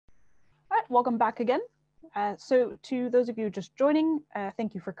welcome back again. So to those of you just joining,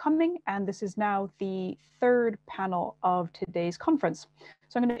 thank you for coming. And this is now the third panel of today's conference.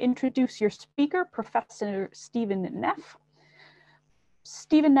 So I'm going to introduce your speaker, Professor Stephen Neff.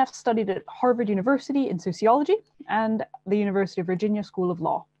 Stephen Neff studied at Harvard University in sociology and the University of Virginia School of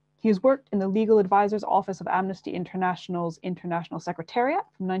Law. He has worked in the Legal Advisor's Office of Amnesty International's International Secretariat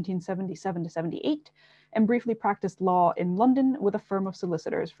from 1977 to 78, and briefly practiced law in London with a firm of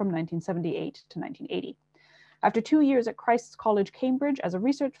solicitors from 1978 to 1980. After 2 years at Christ's College, Cambridge as a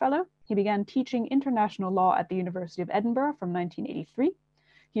research fellow, he began teaching international law at the University of Edinburgh from 1983.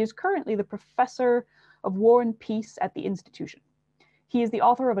 He is currently the Professor of War and Peace at the institution. He is the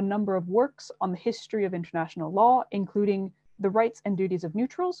author of a number of works on the history of international law, including The Rights and Duties of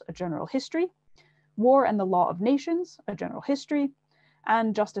Neutrals, a general history, War and the Law of Nations, a general history,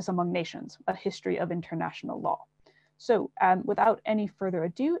 and Justice Among Nations, a history of international law. So without any further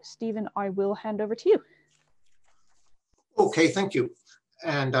ado, Stephen, I will hand over to you. Okay, thank you.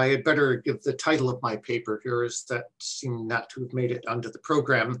 And I had better give the title of my paper here, as that seemed not to have made it onto the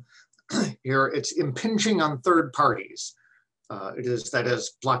program. Here, it's Impinging on Third Parties. It is, that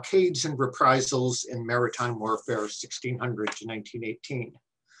is, Blockades and Reprisals in Maritime Warfare, 1600 to 1918.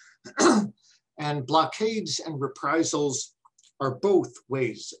 And blockades and reprisals are both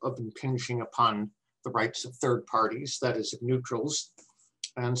ways of impinging upon the rights of third parties, that is, of neutrals.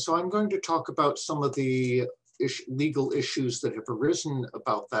 And so I'm going to talk about some of the legal issues that have arisen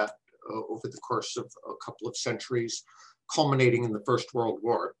about that over the course of a couple of centuries, culminating in the First World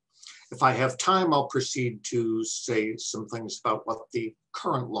War. If I have time, I'll proceed to say some things about what the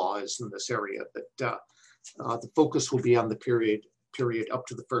current law is in this area, but the focus will be on the period up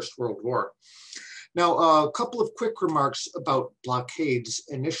to the First World War. Now, a couple of quick remarks about blockades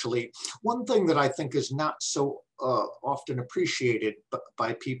initially. One thing that I think is not so often appreciated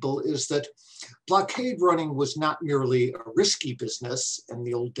by people is that blockade running was not merely a risky business in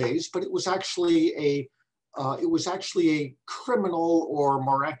the old days, but it was actually a criminal, or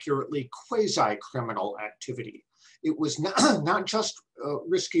more accurately, quasi-criminal activity. It was not just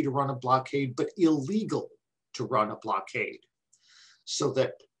risky to run a blockade, but illegal to run a blockade. So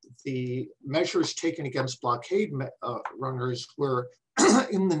that the measures taken against blockade runners were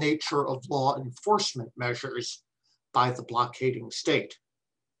in the nature of law enforcement measures by the blockading state.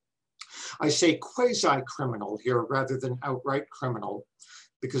 I say quasi-criminal here rather than outright criminal,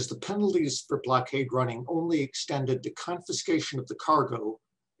 because the penalties for blockade running only extended to confiscation of the cargo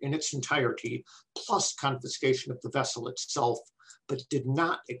in its entirety, plus confiscation of the vessel itself, but did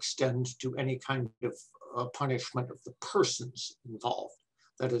not extend to any kind of punishment of the persons involved.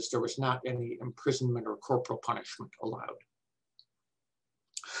 That is, there was not any imprisonment or corporal punishment allowed.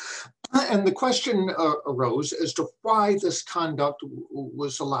 And the question arose as to why this conduct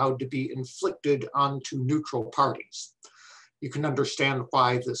was allowed to be inflicted onto neutral parties. You can understand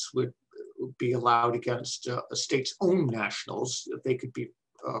why this would be allowed against a state's own nationals. They could be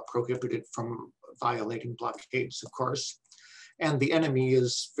prohibited from violating blockades, of course. And the enemy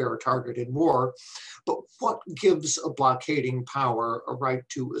is fair target in war. But what gives a blockading power a right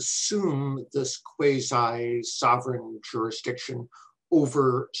to assume this quasi-sovereign jurisdiction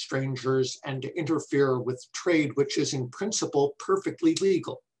over strangers and to interfere with trade, which is in principle perfectly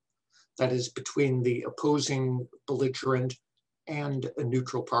legal? That is, between the opposing belligerent and a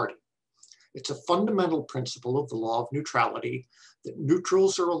neutral party. It's a fundamental principle of the law of neutrality that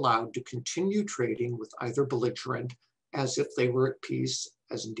neutrals are allowed to continue trading with either belligerent as if they were at peace,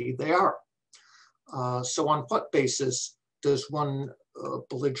 as indeed they are. So on what basis does one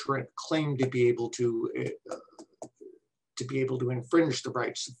belligerent claim to be able to infringe the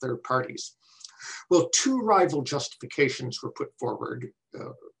rights of third parties? Well, two rival justifications were put forward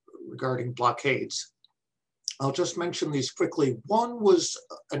regarding blockades. I'll just mention these quickly. One was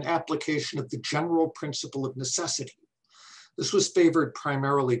an application of the general principle of necessity. This was favored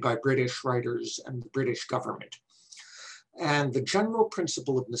primarily by British writers and the British government. And the general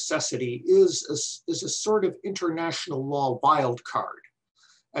principle of necessity is a sort of international law wild card.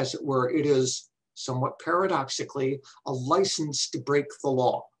 As it were, it is, somewhat paradoxically, a license to break the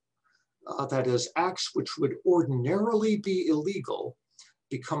law. That is, acts which would ordinarily be illegal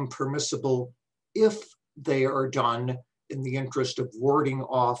become permissible if they are done in the interest of warding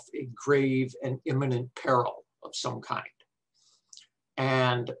off a grave and imminent peril of some kind.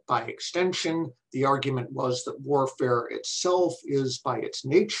 And by extension, the argument was that warfare itself is by its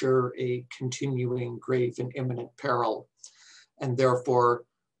nature a continuing grave and imminent peril, and therefore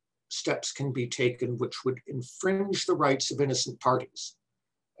steps can be taken which would infringe the rights of innocent parties.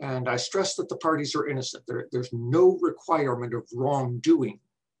 And I stress that the parties are innocent. There's no requirement of wrongdoing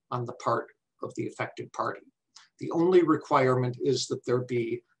on the part of the affected party. The only requirement is that there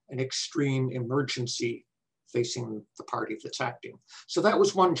be an extreme emergency facing the party that's acting. So that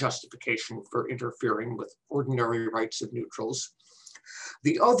was one justification for interfering with ordinary rights of neutrals.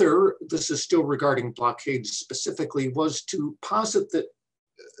 The other, this is still regarding blockades specifically, was to posit that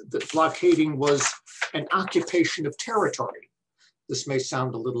blockading was an occupation of territory. This may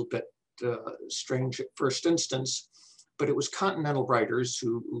sound a little bit strange at first instance, but it was continental writers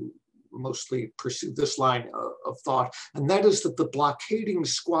who mostly pursued this line of thought, and that is that the blockading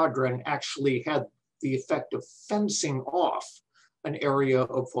squadron actually had the effect of fencing off an area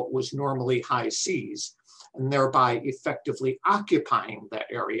of what was normally high seas, and thereby effectively occupying that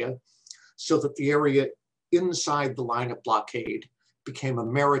area so that the area inside the line of blockade became a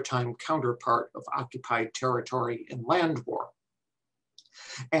maritime counterpart of occupied territory in land war.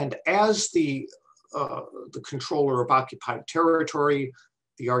 And as the controller of occupied territory,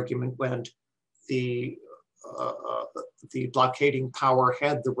 the argument went, the blockading power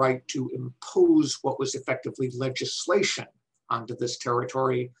had the right to impose what was effectively legislation onto this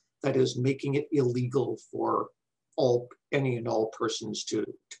territory, that is, making it illegal for any and all persons to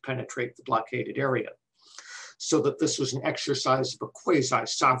penetrate the blockaded area. So that this was an exercise of a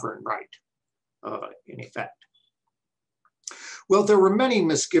quasi-sovereign right, in effect. Well, there were many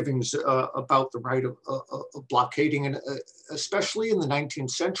misgivings about the right of blockading, and especially in the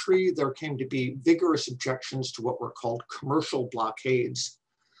 19th century, there came to be vigorous objections to what were called commercial blockades.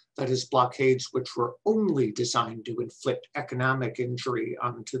 That is, blockades which were only designed to inflict economic injury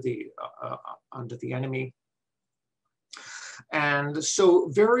onto the enemy. And so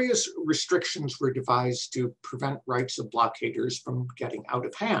various restrictions were devised to prevent rights of blockaders from getting out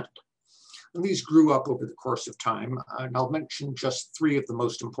of hand. And these grew up over the course of time, and I'll mention just three of the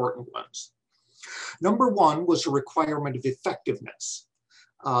most important ones. Number one was a requirement of effectiveness.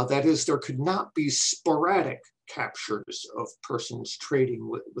 That is, there could not be sporadic captures of persons trading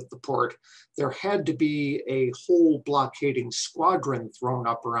with the port. There had to be a whole blockading squadron thrown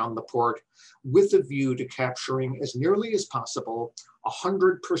up around the port with a view to capturing as nearly as possible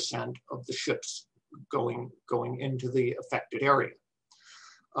 100% of the ships going into the affected area.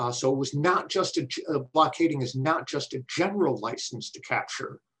 So it was not just blockading is not just a general license to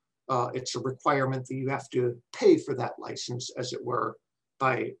capture. It's a requirement that you have to pay for that license, as it were,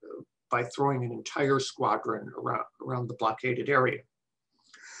 by throwing an entire squadron around the blockaded area.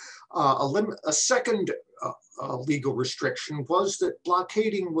 A second legal restriction was that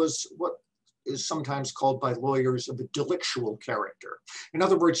blockading was what is sometimes called by lawyers of a delictual character. In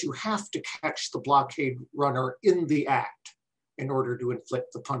other words, you have to catch the blockade runner in the act in order to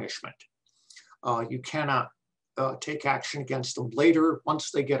inflict the punishment. You cannot take action against them later.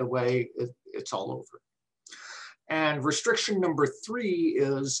 Once they get away, it's all over. And restriction number three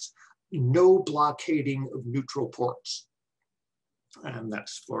is no blockading of neutral ports. And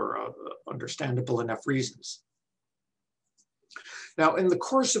that's for understandable enough reasons. Now, in the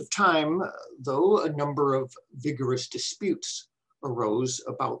course of time, though, a number of vigorous disputes arose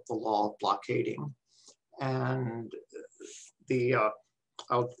about the law of blockading. And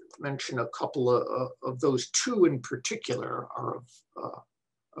I'll mention a couple of those. Two in particular are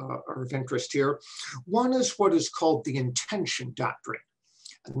of interest here. One is what is called the intention doctrine.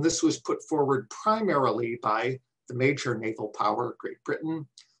 And this was put forward primarily by the major naval power, Great Britain,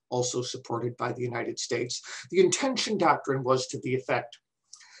 also supported by the United States. The intention doctrine was to the effect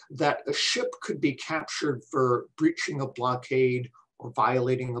that a ship could be captured for breaching a blockade or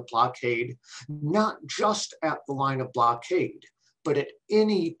violating a blockade, not just at the line of blockade, but at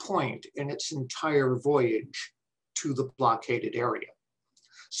any point in its entire voyage to the blockaded area.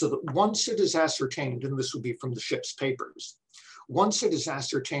 So that once it is ascertained, and this would be from the ship's papers, once it is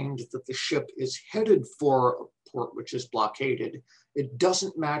ascertained that the ship is headed for a port which is blockaded, it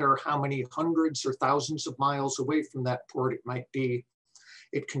doesn't matter how many hundreds or thousands of miles away from that port it might be,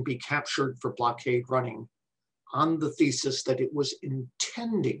 it can be captured for blockade running on the thesis that it was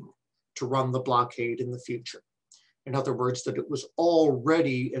intending to run the blockade in the future. In other words, that it was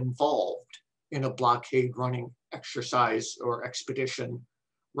already involved in a blockade running exercise or expedition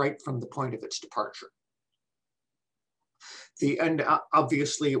right from the point of its departure. And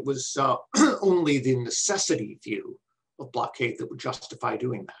obviously it was only the necessity view of blockade that would justify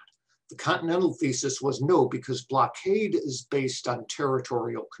doing that. The continental thesis was no, because blockade is based on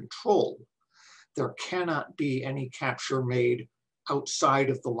territorial control. There cannot be any capture made outside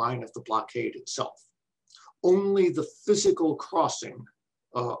of the line of the blockade itself. Only the physical crossing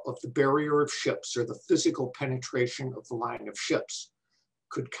of the barrier of ships or the physical penetration of the line of ships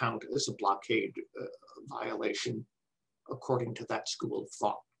could count as a blockade violation, according to that school of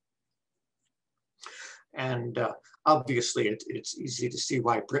thought. And obviously, it's easy to see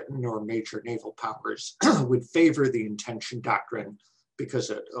why Britain or major naval powers would favor the intention doctrine, because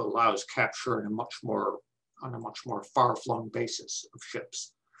it allows capture on a much more far-flung basis of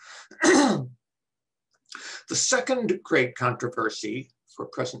ships. The second great controversy, for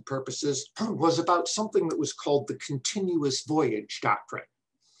present purposes, was about something that was called the continuous voyage doctrine.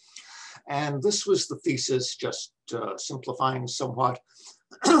 And this was the thesis, just simplifying somewhat,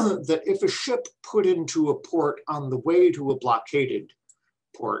 that if a ship put into a port on the way to a blockaded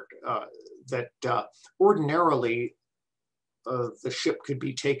port, that ordinarily the ship could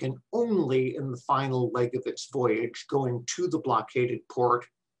be taken only in the final leg of its voyage, going to the blockaded port,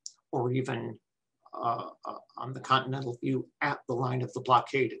 or even on the continental view at the line of the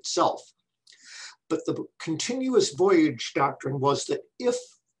blockade itself. But the continuous voyage doctrine was that if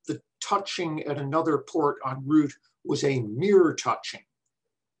the touching at another port en route was a mere touching,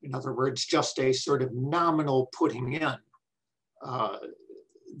 in other words, just a sort of nominal putting in,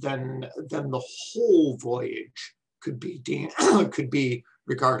 then the whole voyage could be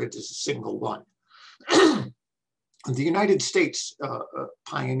regarded as a single one. The United States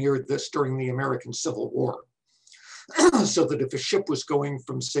pioneered this during the American Civil War, so that if a ship was going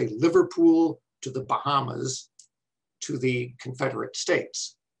from, say, Liverpool to the Bahamas to the Confederate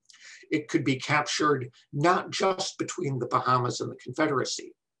States, it could be captured not just between the Bahamas and the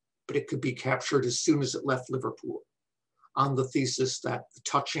Confederacy, but it could be captured as soon as it left Liverpool, on the thesis that the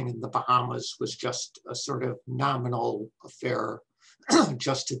touching in the Bahamas was just a sort of nominal affair,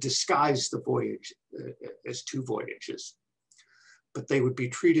 just to disguise the voyage as two voyages. But they would be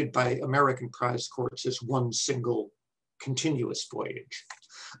treated by American prize courts as one single continuous voyage,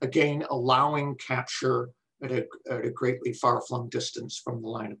 again allowing capture at a greatly far-flung distance from the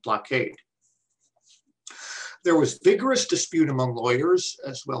line of blockade. There was vigorous dispute among lawyers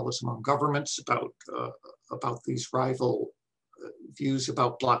as well as among governments about these rival views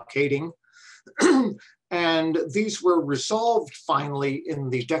about blockading. And these were resolved finally in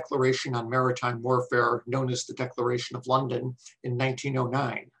the Declaration on Maritime Warfare, known as the Declaration of London, in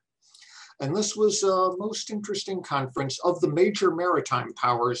 1909. And this was a most interesting conference of the major maritime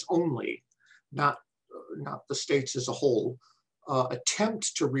powers only, not the states as a whole.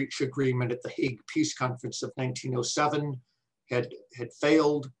 Attempt to reach agreement at the Hague Peace Conference of 1907 had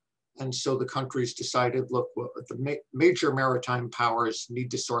failed. And so the countries decided, look, the major maritime powers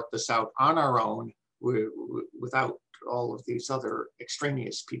need to sort this out on our own without all of these other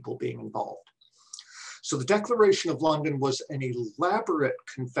extraneous people being involved. So the Declaration of London was an elaborate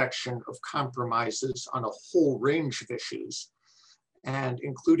confection of compromises on a whole range of issues, and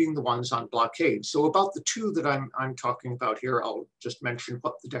including the ones on blockade. So about the two that I'm talking about here, I'll just mention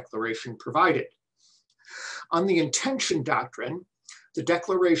what the Declaration provided. On the intention doctrine, the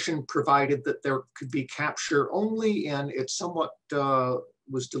Declaration provided that there could be capture only in, it somewhat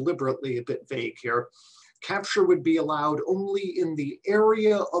was deliberately a bit vague here, capture would be allowed only in the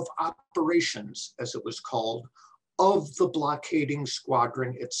area of operations, as it was called, of the blockading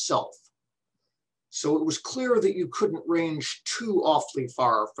squadron itself. So it was clear that you couldn't range too awfully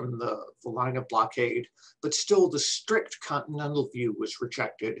far from the line of blockade, but still the strict continental view was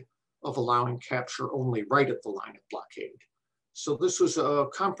rejected of allowing capture only right at the line of blockade. So this was a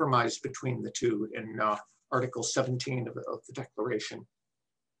compromise between the two in Article 17 of the Declaration.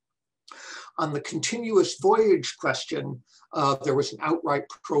 On the continuous voyage question, there was an outright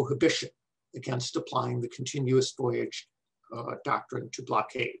prohibition against applying the continuous voyage doctrine to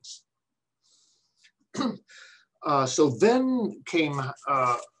blockades. So then came,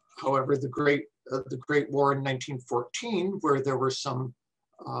 however, the Great War in 1914, where there were some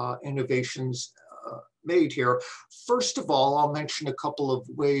innovations made here. First of all, I'll mention a couple of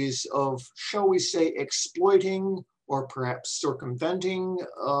ways of, shall we say, exploiting or perhaps circumventing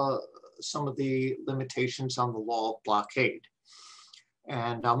some of the limitations on the law of blockade.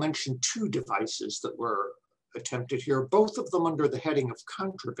 And I'll mention two devices that were attempted here, both of them under the heading of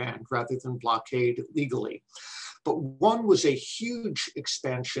contraband rather than blockade legally. But one was a huge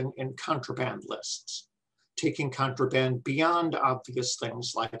expansion in contraband lists, taking contraband beyond obvious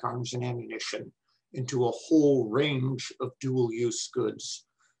things like arms and ammunition into a whole range of dual-use goods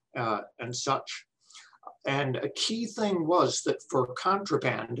and such. And a key thing was that for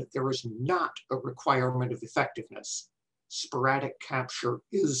contraband, there is not a requirement of effectiveness. Sporadic capture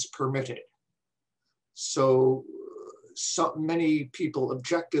is permitted. So many people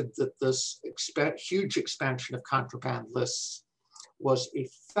objected that this huge expansion of contraband lists was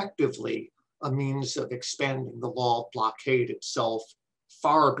effectively a means of expanding the law of blockade itself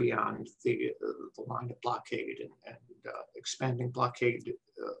far beyond the line of blockade and expanding blockade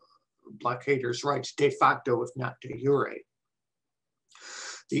blockaders' rights de facto, if not de jure.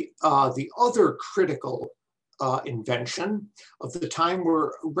 The other critical invention of the time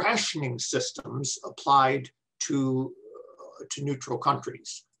were rationing systems applied to neutral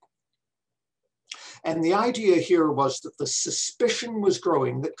countries. And the idea here was that the suspicion was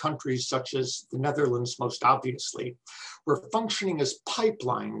growing that countries such as the Netherlands, most obviously, were functioning as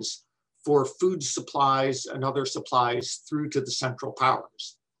pipelines for food supplies and other supplies through to the Central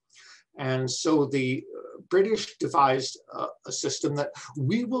Powers. And so the British devised a system that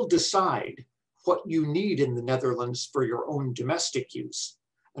we will decide what you need in the Netherlands for your own domestic use,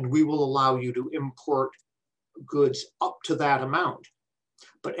 and we will allow you to import goods up to that amount.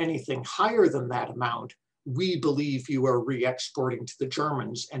 But anything higher than that amount, we believe you are re-exporting to the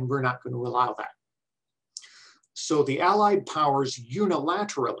Germans, and we're not going to allow that. So the Allied powers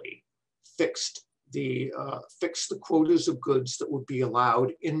unilaterally fixed the quotas of goods that would be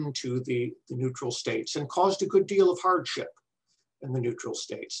allowed into the neutral states and caused a good deal of hardship in the neutral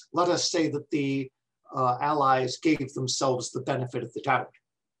states. Let us say that the Allies gave themselves the benefit of the doubt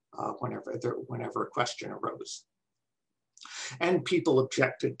whenever a question arose. And people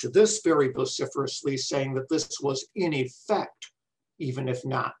objected to this very vociferously, saying that this was in effect, even if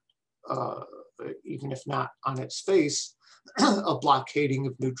not on its face, a blockading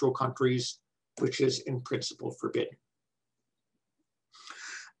of neutral countries, which is in principle forbidden.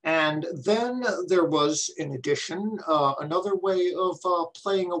 And then there was, in addition, another way of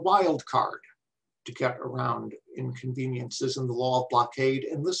playing a wild card to get around inconveniences in the law of blockade,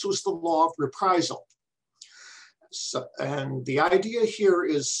 and this was the law of reprisal. So, and the idea here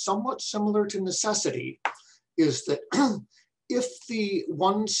is somewhat similar to necessity, is that if the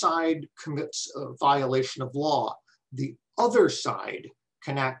one side commits a violation of law, the other side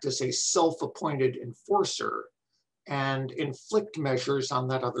can act as a self-appointed enforcer and inflict measures on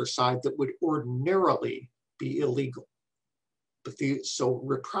that other side that would ordinarily be illegal. But so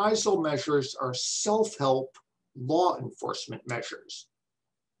reprisal measures are self-help law enforcement measures.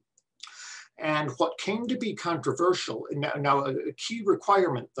 And what came to be controversial, now a key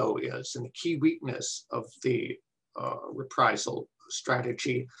requirement though is, and a key weakness of the reprisal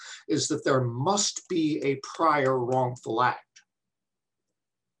strategy, is that there must be a prior wrongful act.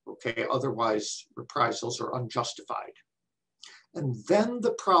 Okay, otherwise reprisals are unjustified. And then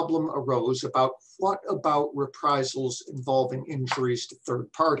the problem arose about what about reprisals involving injuries to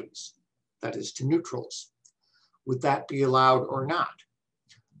third parties, that is to neutrals? Would that be allowed or not?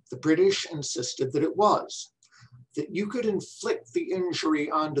 The British insisted that it was, that you could inflict the injury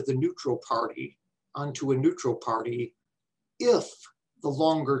onto a neutral party, if the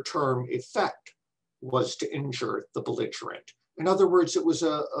longer term effect was to injure the belligerent. In other words, it was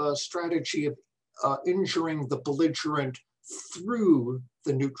a strategy of injuring the belligerent through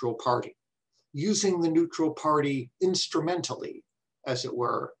the neutral party, using the neutral party instrumentally, as it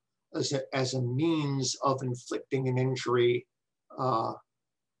were, as a means of inflicting an injury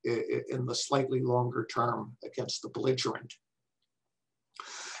in the slightly longer term against the belligerent.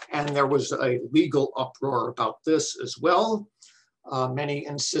 And there was a legal uproar about this as well. Many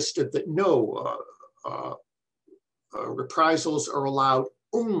insisted that no, reprisals are allowed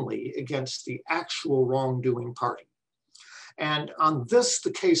only against the actual wrongdoing party. And on this,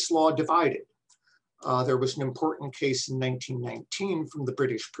 the case law divided. There was an important case in 1919 from the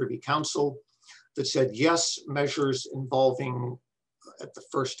British Privy Council that said, yes, measures involving, at the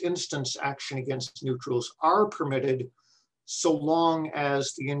first instance, action against neutrals are permitted so long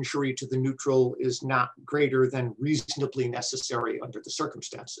as the injury to the neutral is not greater than reasonably necessary under the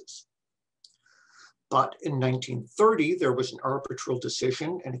circumstances. But in 1930, there was an arbitral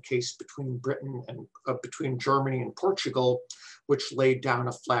decision in a case between between Germany and Portugal, which laid down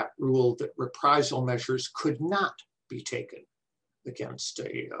a flat rule that reprisal measures could not be taken against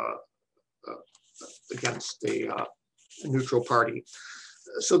a neutral party.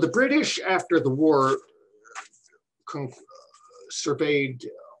 So the British, after the war, surveyed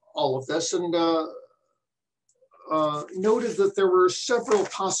all of this and noted that there were several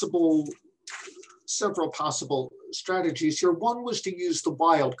possible strategies here. One was to use the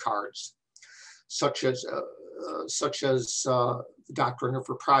wild cards, such as the doctrine of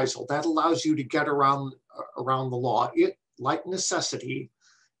reprisal. That allows you to get around the law. It, like necessity,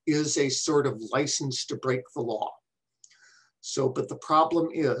 is a sort of license to break the law. So, but the problem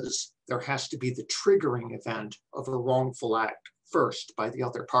is there has to be the triggering event of a wrongful act first by the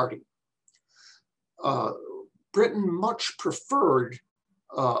other party. Britain much preferred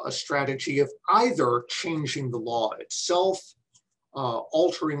a strategy of either changing the law itself,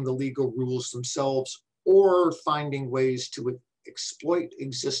 altering the legal rules themselves, or finding ways to exploit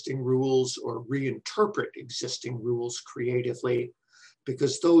existing rules or reinterpret existing rules creatively,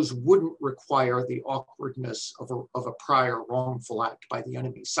 because those wouldn't require the awkwardness of a prior wrongful act by the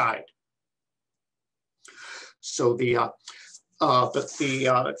enemy side. So in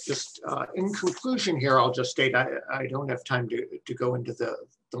conclusion here, I'll just state, I don't have time to go into the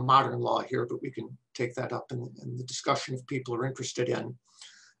modern law here, but we can take that up in the discussion if people are interested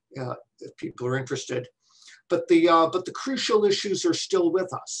But the crucial issues are still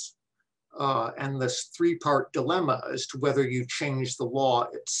with us. And this three-part dilemma as to whether you change the law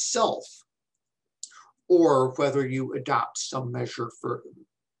itself or whether you adopt some measure for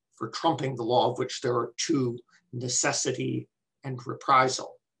trumping the law, of which there are two: necessity and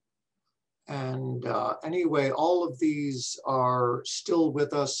reprisal. And anyway, all of these are still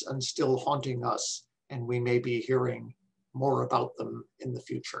with us and still haunting us, and we may be hearing more about them in the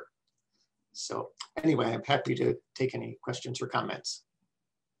future. So anyway, I'm happy to take any questions or comments.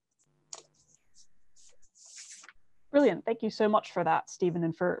 Brilliant. Thank you so much for that, Stephen,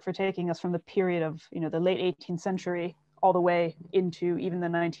 and for taking us from the period of the late 18th century all the way into even the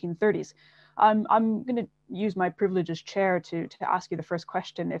 1930s. I'm going to use my privilege as chair to ask you the first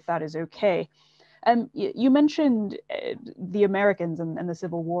question, if that is okay. You mentioned the Americans and the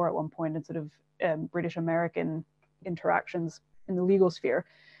Civil War at one point, and sort of British-American interactions in the legal sphere.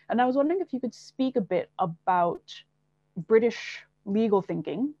 And I was wondering if you could speak a bit about British legal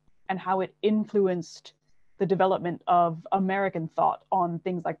thinking and how it influenced the development of American thought on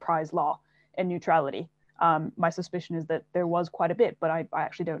things like prize law and neutrality. My suspicion is that there was quite a bit, but I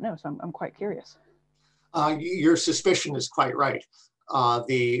actually don't know, so I'm quite curious. Your suspicion is quite right.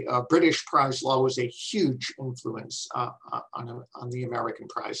 The British prize law was a huge influence on the American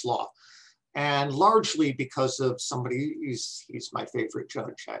prize law, and largely because of somebody, he's my favorite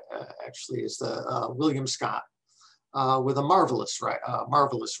judge, actually, is the William Scott, with a marvelous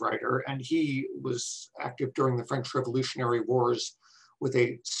writer, and he was active during the French Revolutionary Wars with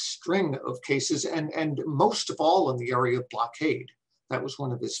a string of cases, and most of all in the area of blockade. That was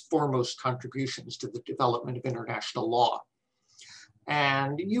one of his foremost contributions to the development of international law.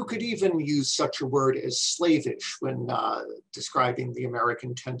 And you could even use such a word as slavish when describing the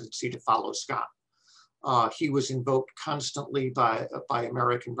American tendency to follow Scott. He was invoked constantly by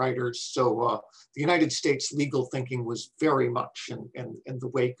American writers. So the United States legal thinking was very much in the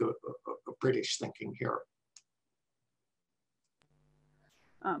wake of British thinking here.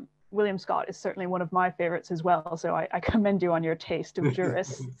 William Scott is certainly one of my favorites as well, so I commend you on your taste of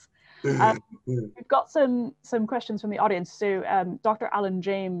jurists. We've got some questions from the audience. So Dr. Alan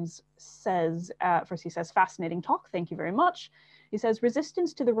James says, first he says, fascinating talk, thank you very much. He says,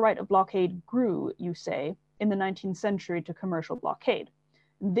 resistance to the right of blockade grew, you say, in the 19th century to commercial blockade.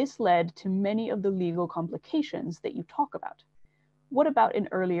 This led to many of the legal complications that you talk about. What about in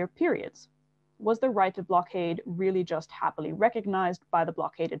earlier periods? Was the right of blockade really just happily recognized by the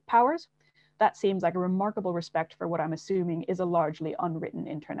blockaded powers? That seems like a remarkable respect for what I'm assuming is a largely unwritten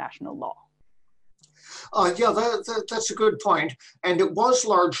international law. Yeah, that's a good point. And it was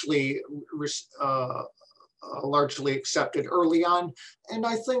largely accepted early on. And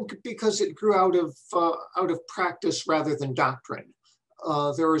I think because it grew out of practice rather than doctrine.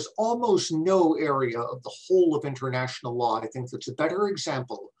 There is almost no area of the whole of international law, I think, that's a better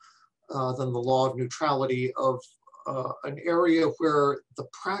example than the law of neutrality of an area where the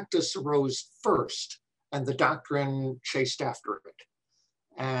practice arose first and the doctrine chased after it.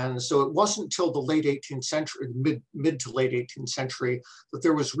 And so it wasn't until the late 18th century, mid to late 18th century, that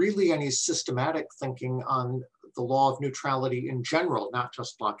there was really any systematic thinking on the law of neutrality in general, not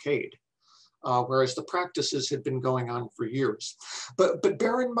just blockade, whereas the practices had been going on for years. But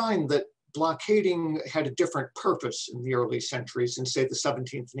bear in mind that blockading had a different purpose in the early centuries, in say the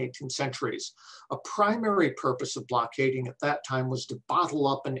 17th and 18th centuries. A primary purpose of blockading at that time was to bottle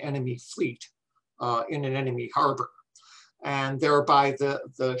up an enemy fleet in an enemy harbor. And thereby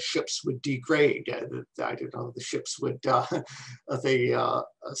the ships would degrade. I don't know, the ships would, the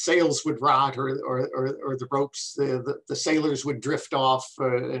sails would rot, or the ropes, the sailors would drift off,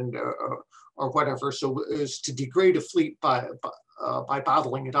 or whatever. So it was to degrade a fleet by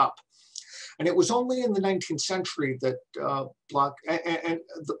bottling it up. And it was only in the 19th century that the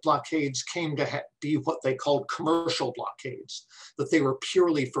blockades came to be what they called commercial blockades, that they were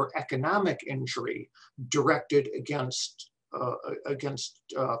purely for economic injury directed against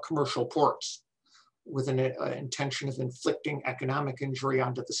commercial ports with an intention of inflicting economic injury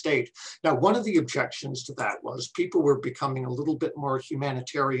onto the state. Now, one of the objections to that was people were becoming a little bit more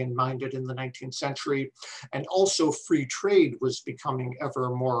humanitarian minded in the 19th century, and also free trade was becoming ever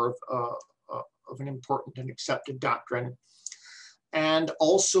more of an important and accepted doctrine. And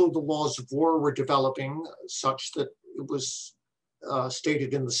also the laws of war were developing such that it was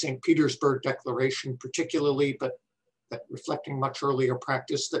stated in the St. Petersburg Declaration particularly, but that reflecting much earlier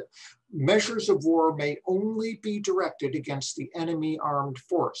practice, that measures of war may only be directed against the enemy armed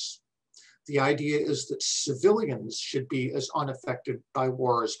force. The idea is that civilians should be as unaffected by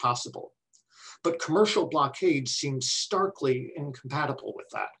war as possible. But commercial blockade seemed starkly incompatible with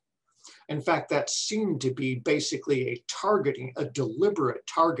that. In fact, that seemed to be basically a deliberate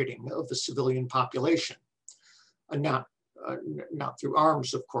targeting of the civilian population, not through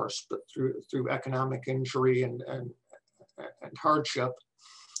arms, of course, but through economic injury and hardship.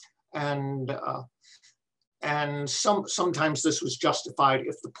 And sometimes this was justified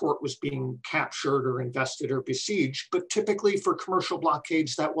if the port was being captured or invested or besieged, but typically for commercial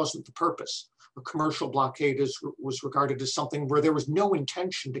blockades, that wasn't the purpose. A commercial blockade was regarded as something where there was no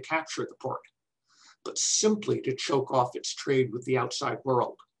intention to capture the port, but simply to choke off its trade with the outside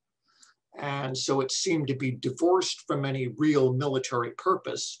world. And so it seemed to be divorced from any real military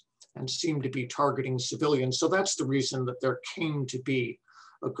purpose and seemed to be targeting civilians. So that's the reason that there came to be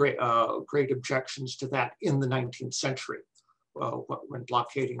great objections to that in the 19th century, when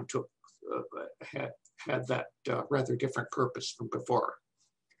blockading had that rather different purpose from before.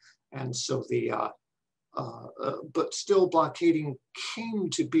 And so but still blockading came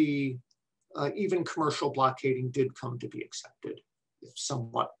to be, even commercial blockading did come to be accepted, if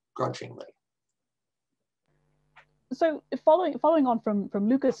somewhat grudgingly. So following on from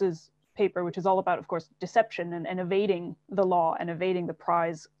Lucas's paper, which is all about, of course, deception and evading the law and evading the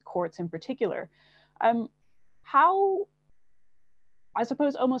prize courts in particular, how, I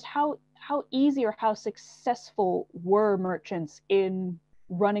suppose, almost how easy or how successful were merchants in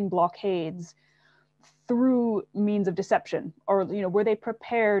running blockades through means of deception? Or, were they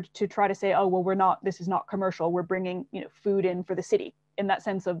prepared to try to say, oh, well, this is not commercial, we're bringing, food in for the city, in that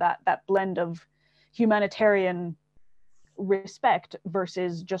sense of that blend of humanitarian respect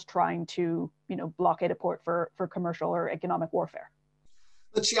versus just trying to, blockade a port for commercial or economic warfare?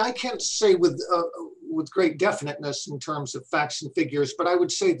 Let's see, I can't say with great definiteness in terms of facts and figures, but I would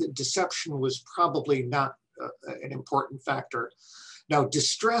say that deception was probably not an important factor. Now,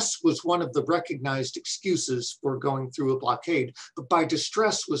 distress was one of the recognized excuses for going through a blockade, but by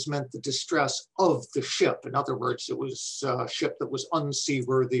distress was meant the distress of the ship. In other words, it was a ship that was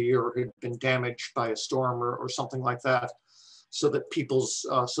unseaworthy or had been damaged by a storm or something like that, so that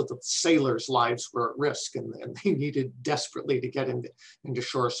so the sailors' lives were at risk and they needed desperately to get into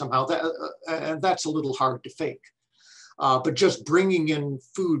shore somehow. And that's a little hard to fake. But just bringing in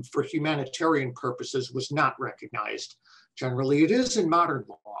food for humanitarian purposes was not recognized. Generally, it is in modern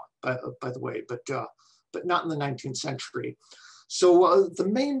law, by the way, but not in the 19th century. So the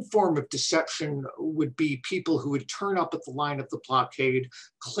main form of deception would be people who would turn up at the line of the blockade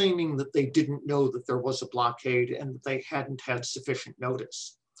claiming that they didn't know that there was a blockade and that they hadn't had sufficient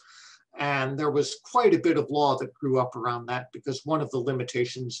notice. And there was quite a bit of law that grew up around that, because one of the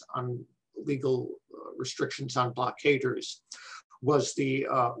limitations on legal restrictions on blockaders was a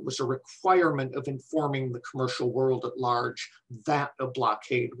requirement of informing the commercial world at large that a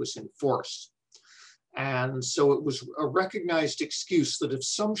blockade was in force. And so it was a recognized excuse that if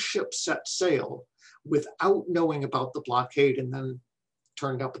some ship set sail without knowing about the blockade and then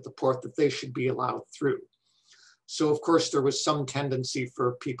turned up at the port, that they should be allowed through. So of course there was some tendency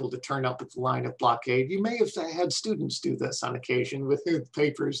for people to turn up at the line of blockade. You may have had students do this on occasion with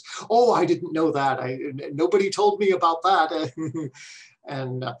papers. Oh, I didn't know that. Nobody told me about that.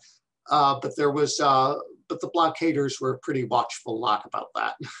 And but the blockaders were a pretty watchful lot about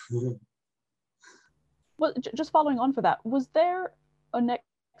that. Well, just following on for that, was there an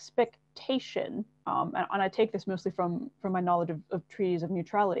expectation, and I take this mostly from my knowledge of treaties of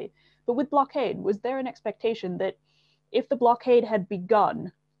neutrality, but with blockade, was there an expectation that if the blockade had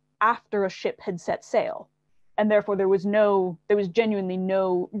begun after a ship had set sail, and therefore there was genuinely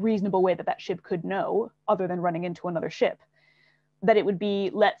no reasonable way that ship could know, other than running into another ship, that it would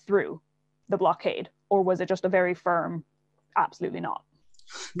be let through the blockade? Or was it just a very firm, absolutely not?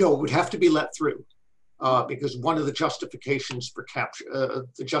 No, it would have to be let through. Because one of the justifications for capture,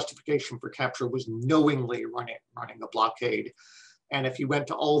 was knowingly running a blockade. And if you went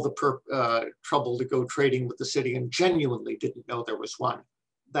to all the trouble to go trading with the city and genuinely didn't know there was one,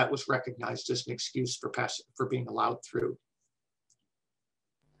 that was recognized as an excuse for being allowed through.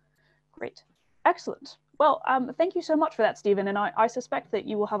 Great, excellent. Well, thank you so much for that, Stephen. And I suspect that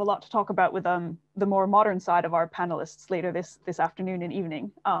you will have a lot to talk about with the more modern side of our panelists later this afternoon and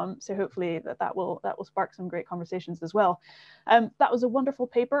evening. So hopefully that will spark some great conversations as well. That was a wonderful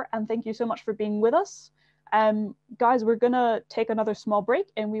paper, and thank you so much for being with us. Guys, we're gonna take another small break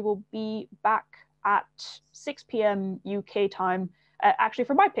and we will be back at 6 p.m. UK time, actually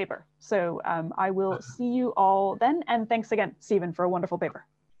for my paper. So I will see you all then. And thanks again, Stephen, for a wonderful paper.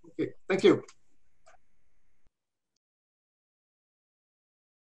 Okay, thank you.